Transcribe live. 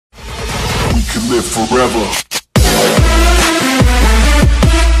can live forever.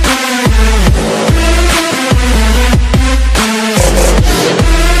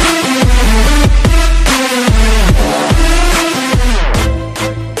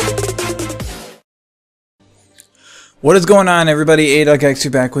 What is going on, everybody? ADog-X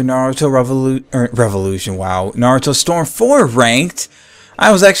here, back with Naruto Revolution. Wow, Naruto Storm 4 ranked.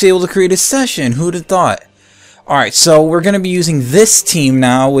 I was actually able to create a session. Who'd have thought? Alright, so we're going to be using this team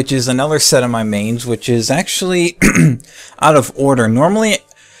now, which is another set of my mains, which is actually out of order. Normally,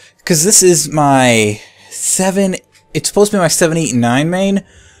 because this is my 7, it's supposed to be my 7, 8, and 9 main,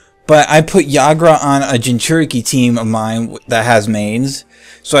 but I put Yagra on a Jinchuriki team of mine that has mains.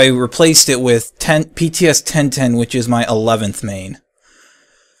 So I replaced it with PTS 1010, which is my 11th main.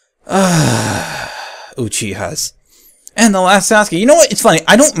 Uchihas. And the last Sasuke. You know what? It's funny.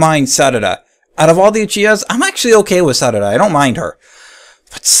 I don't mind Sarada. Out of all the Uchihas, I'm actually okay with Sarada. I don't mind her.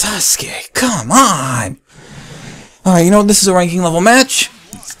 But Sasuke, come on! Alright, you know what? This is a ranking level match.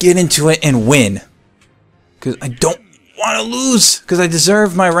 Let's get into it and win. Because I don't want to lose. Because I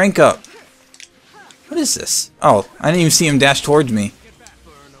deserve my rank up. What is this? Oh, I didn't even see him dash towards me.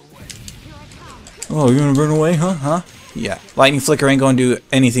 Oh, you're gonna burn away, huh? Yeah. Lightning Flicker ain't gonna do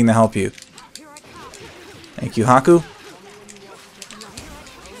anything to help you. Thank you, Haku.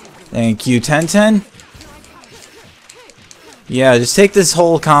 Thank you, 1010. Yeah, just take this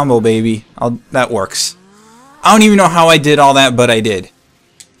whole combo, baby. That works. I don't even know how I did all that, but I did.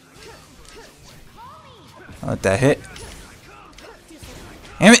 I'll let that hit.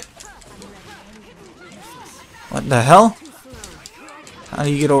 Damn it! What the hell? How do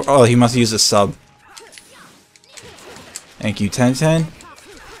you get over? Oh, he must use a sub. Thank you, 1010.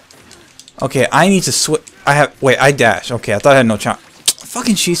 Okay, I need to switch. Wait, I dash. Okay, I thought I had no chance.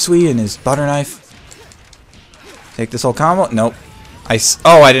 Fucking Shisui and his butter knife. Take this whole combo. Nope.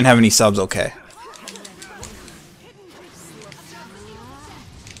 Oh, I didn't have any subs. Okay.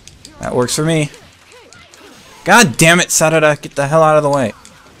 That works for me. God damn it, Sarada. Get the hell out of the way.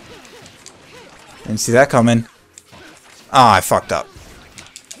 Didn't see that coming. Ah, I fucked up.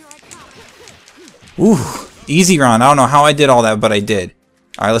 Ooh. Easy round. I don't know how I did all that, but I did.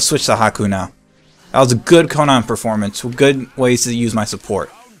 Alright, let's switch to Haku now. That was a good Conan performance. Good ways to use my support.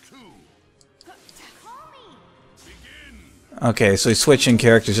 Okay, so he's switching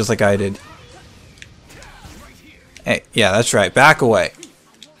characters just like I did. Hey, yeah, that's right. Back away.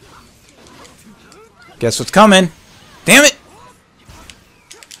 Guess what's coming? Damn it!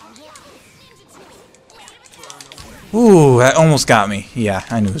 Ooh, that almost got me. Yeah,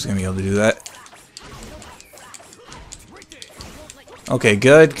 I knew he was going to be able to do that. Okay,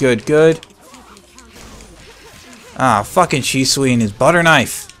 good. Ah, fucking Shisui and his butter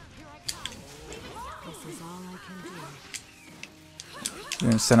knife. I'm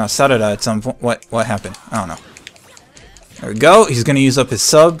gonna send out Sarada at some point. What happened? I don't know. There we go. He's gonna use up his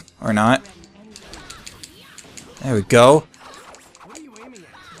sub or not. There we go.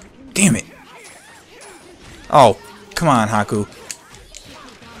 Damn it. Oh, come on, Haku.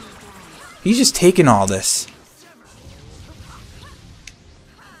 He's just taking all this.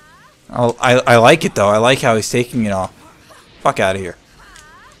 Oh, I like it though. I like how he's taking it all. Fuck out of here.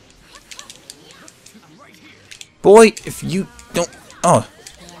 Boy, if you don't... Oh.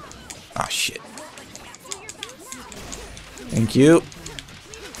 Ah, shit. Thank you.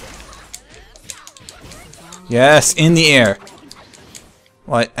 Yes, in the air.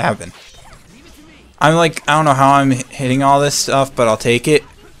 What happened? I'm like, I don't know how I'm hitting all this stuff, but I'll take it.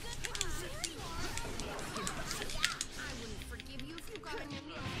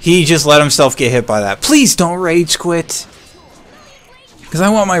 He just let himself get hit by that. Please don't rage quit. Because I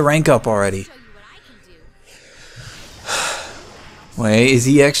want my rank up already. Wait, is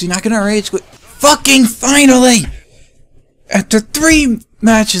he actually not going to rage quit? Fucking finally! After 3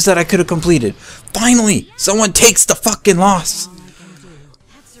 matches that I could have completed, finally, someone takes the fucking loss.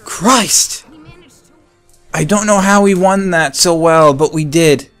 Christ! I don't know how we won that so well, but we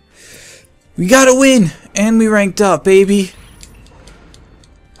did. We got to win, and we ranked up, baby.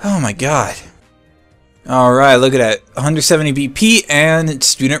 Oh my god. Alright, look at that. 170 BP and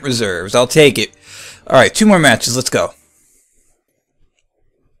student reserves. I'll take it. Alright, 2 more matches. Let's go.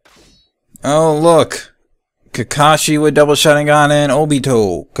 Oh, look. Kakashi with double Sharingan and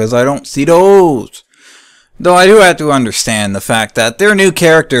Obito. Because I don't see those. Though I do have to understand the fact that they're new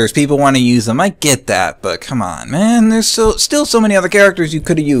characters. People want to use them. I get that. But come on, man. There's still so many other characters you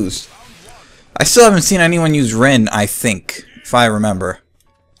could have used. I still haven't seen anyone use Rin, I think. If I remember.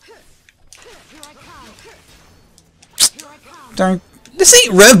 Darn. This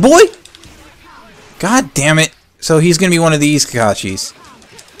ain't Rev Boy! God damn it. So he's gonna be one of these Kakashis.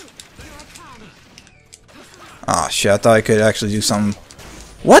 Oh shit, I thought I could actually do something.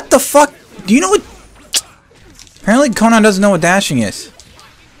 What the fuck? Do you know what? Apparently Conan doesn't know what dashing is.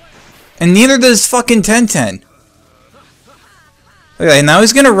 And neither does fucking Tenten. Okay, now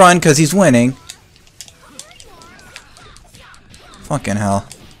he's gonna run because he's winning. Fucking hell.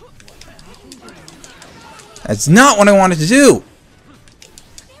 That's not what I wanted to do!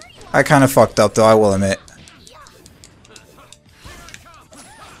 I kinda fucked up though, I will admit.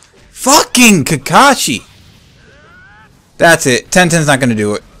 Fucking Kakashi! That's it. Tenten's not gonna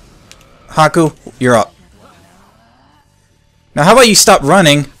do it. Haku, you're up. Now how about you stop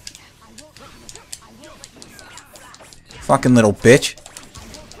running? Fucking little bitch.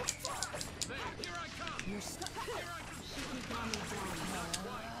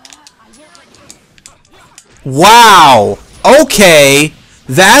 Wow! Okay!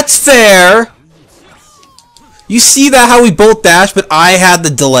 That's fair! You see that how we both dashed but I had the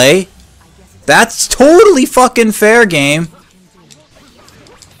delay? That's totally fucking fair, game.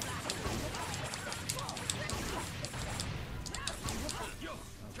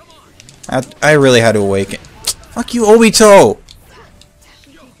 I really had to awaken. Fuck you, Obito!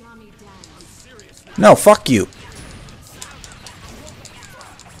 No, fuck you.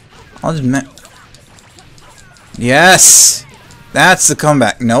 I'll just yes! That's the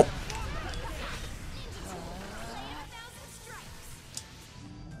comeback. Nope.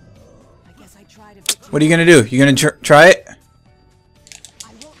 What are you gonna do? You gonna try it?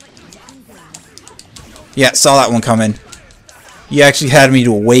 Yeah, saw that one coming. You actually had me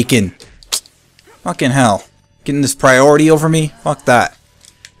to awaken. Fucking hell. Getting this priority over me? Fuck that.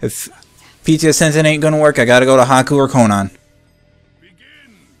 If PTS Tenten ain't gonna work, I gotta go to Haku or Conan.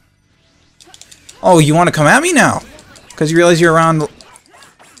 Oh, you wanna come at me now? Because you realize you're around...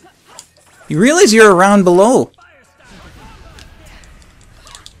 You realize you're around below.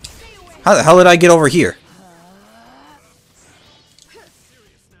 How the hell did I get over here?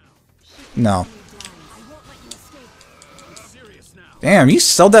 No. Damn, you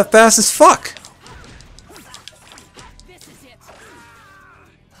sold that fast as fuck.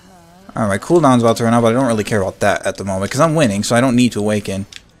 Alright, my cooldown's about to run out, but I don't really care about that at the moment, because I'm winning, so I don't need to awaken.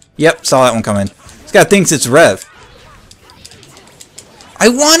 Yep, saw that one coming. This guy thinks it's Rev. I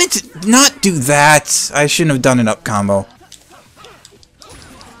wanted to not do that. I shouldn't have done an up combo.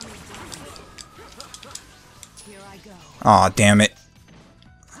 Aw, damn it.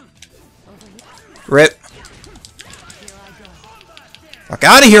 Rip. Fuck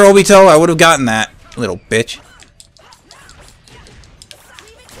out of here, Obito. I would have gotten that, little bitch.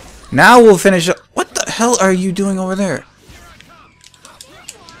 Now we'll finish up. What the hell are you doing over there?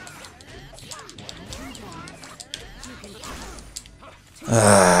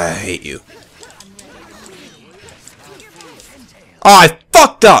 I hate you. Oh, I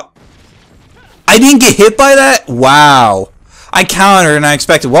fucked up. I didn't get hit by that? Wow. I countered and I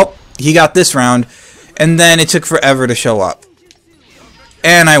expected, well, he got this round. And then it took forever to show up.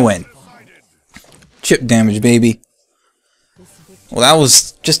 And I win. Chip damage, baby. Well, that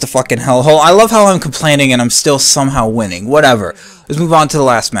was just a fucking hellhole. I love how I'm complaining and I'm still somehow winning. Whatever. Let's move on to the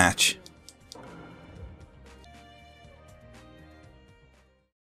last match.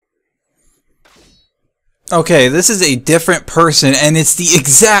 Okay, this is a different person and it's the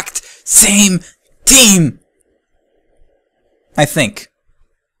exact same team. I think.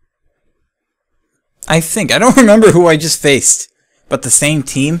 I don't remember who I just faced. But the same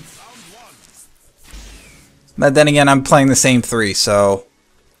team? But then again, I'm playing the same three, so...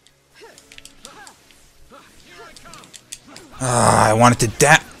 I wanted to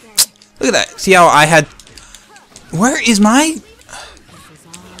look at that. See how I had... Where is my...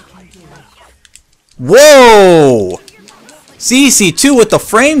 Whoa! CC2 with the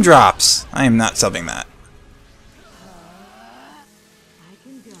frame drops. I am not subbing that.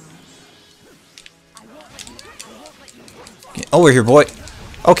 Get over here, boy.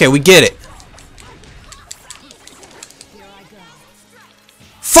 Okay, we get it.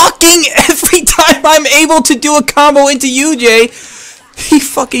 Fucking every time I'm able to do a combo into UJ, he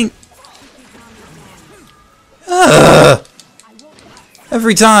fucking...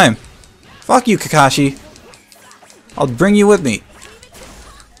 Every time. Fuck you, Kakashi. I'll bring you with me.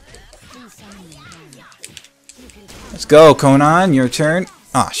 Let's go, Conan. Your turn.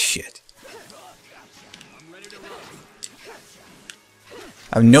 Ah, shit.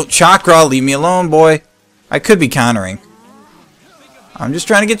 I have no chakra. Leave me alone, boy. I could be countering. I'm just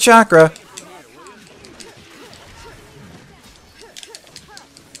trying to get chakra.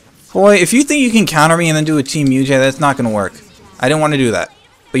 Boy, if you think you can counter me and then do a Team UJ, that's not going to work. I didn't want to do that.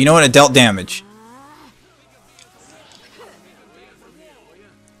 But you know what? It dealt damage.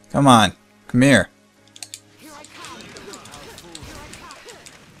 Come on. Come here.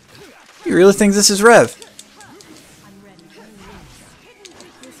 You really think this is Rev?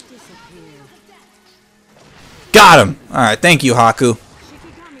 Got him! Alright, thank you, Haku.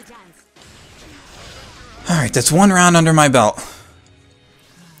 Alright, that's one round under my belt.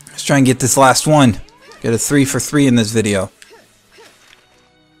 Let's try and get this last one. Get a 3 for 3 in this video.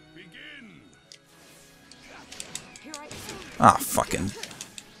 Ah, fucking.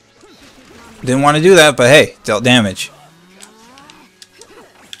 Didn't want to do that, but hey, dealt damage.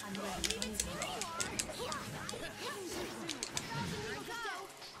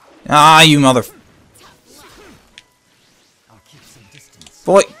 Ah, you mother...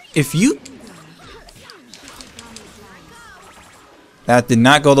 Boy, if you... That did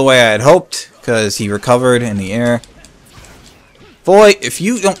not go the way I had hoped, because he recovered in the air. Boy, if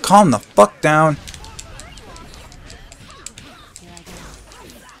you don't calm the fuck down...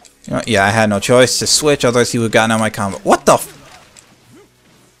 You know, yeah, I had no choice to switch, otherwise he would have gotten out my combo. What the f...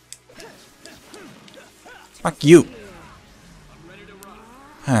 Fuck you.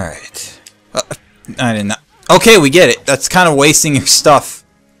 Alright. I did not... Okay, we get it. That's kind of wasting your stuff.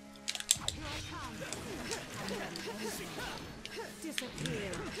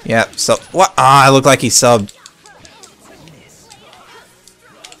 Yeah, so... What? Ah, it looked like he subbed.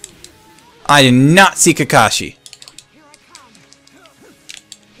 I did not see Kakashi.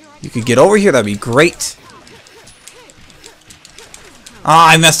 You could get over here, that'd be great. Ah,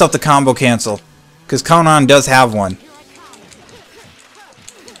 I messed up the combo cancel. Because Conan does have one.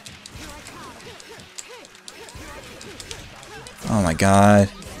 Oh my god.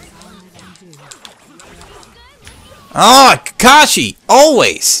 Oh, Kakashi!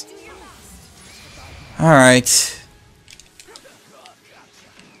 Always! Alright.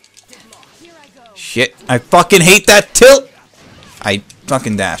 Shit, I fucking hate that tilt! I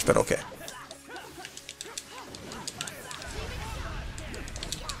fucking dash, but okay.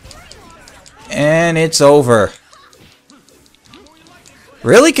 And it's over.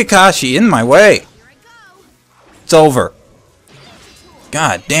 Really, Kakashi? In my way. It's over.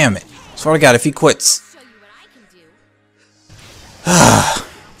 God damn it. Swear to God, if he quits.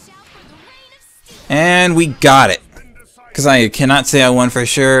 And we got it. Because I cannot say I won for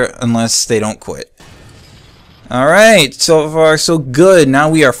sure unless they don't quit. Alright, so far so good. Now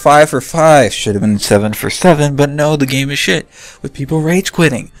we are 5 for 5. Should have been 7 for 7, but no, the game is shit. With people rage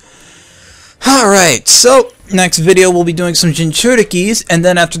quitting. Alright, so next video we'll be doing some Jinchurikis, and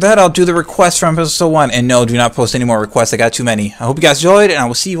then after that I'll do the requests from episode 1. And no, do not post any more requests, I got too many. I hope you guys enjoyed, and I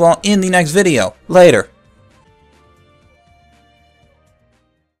will see you all in the next video. Later.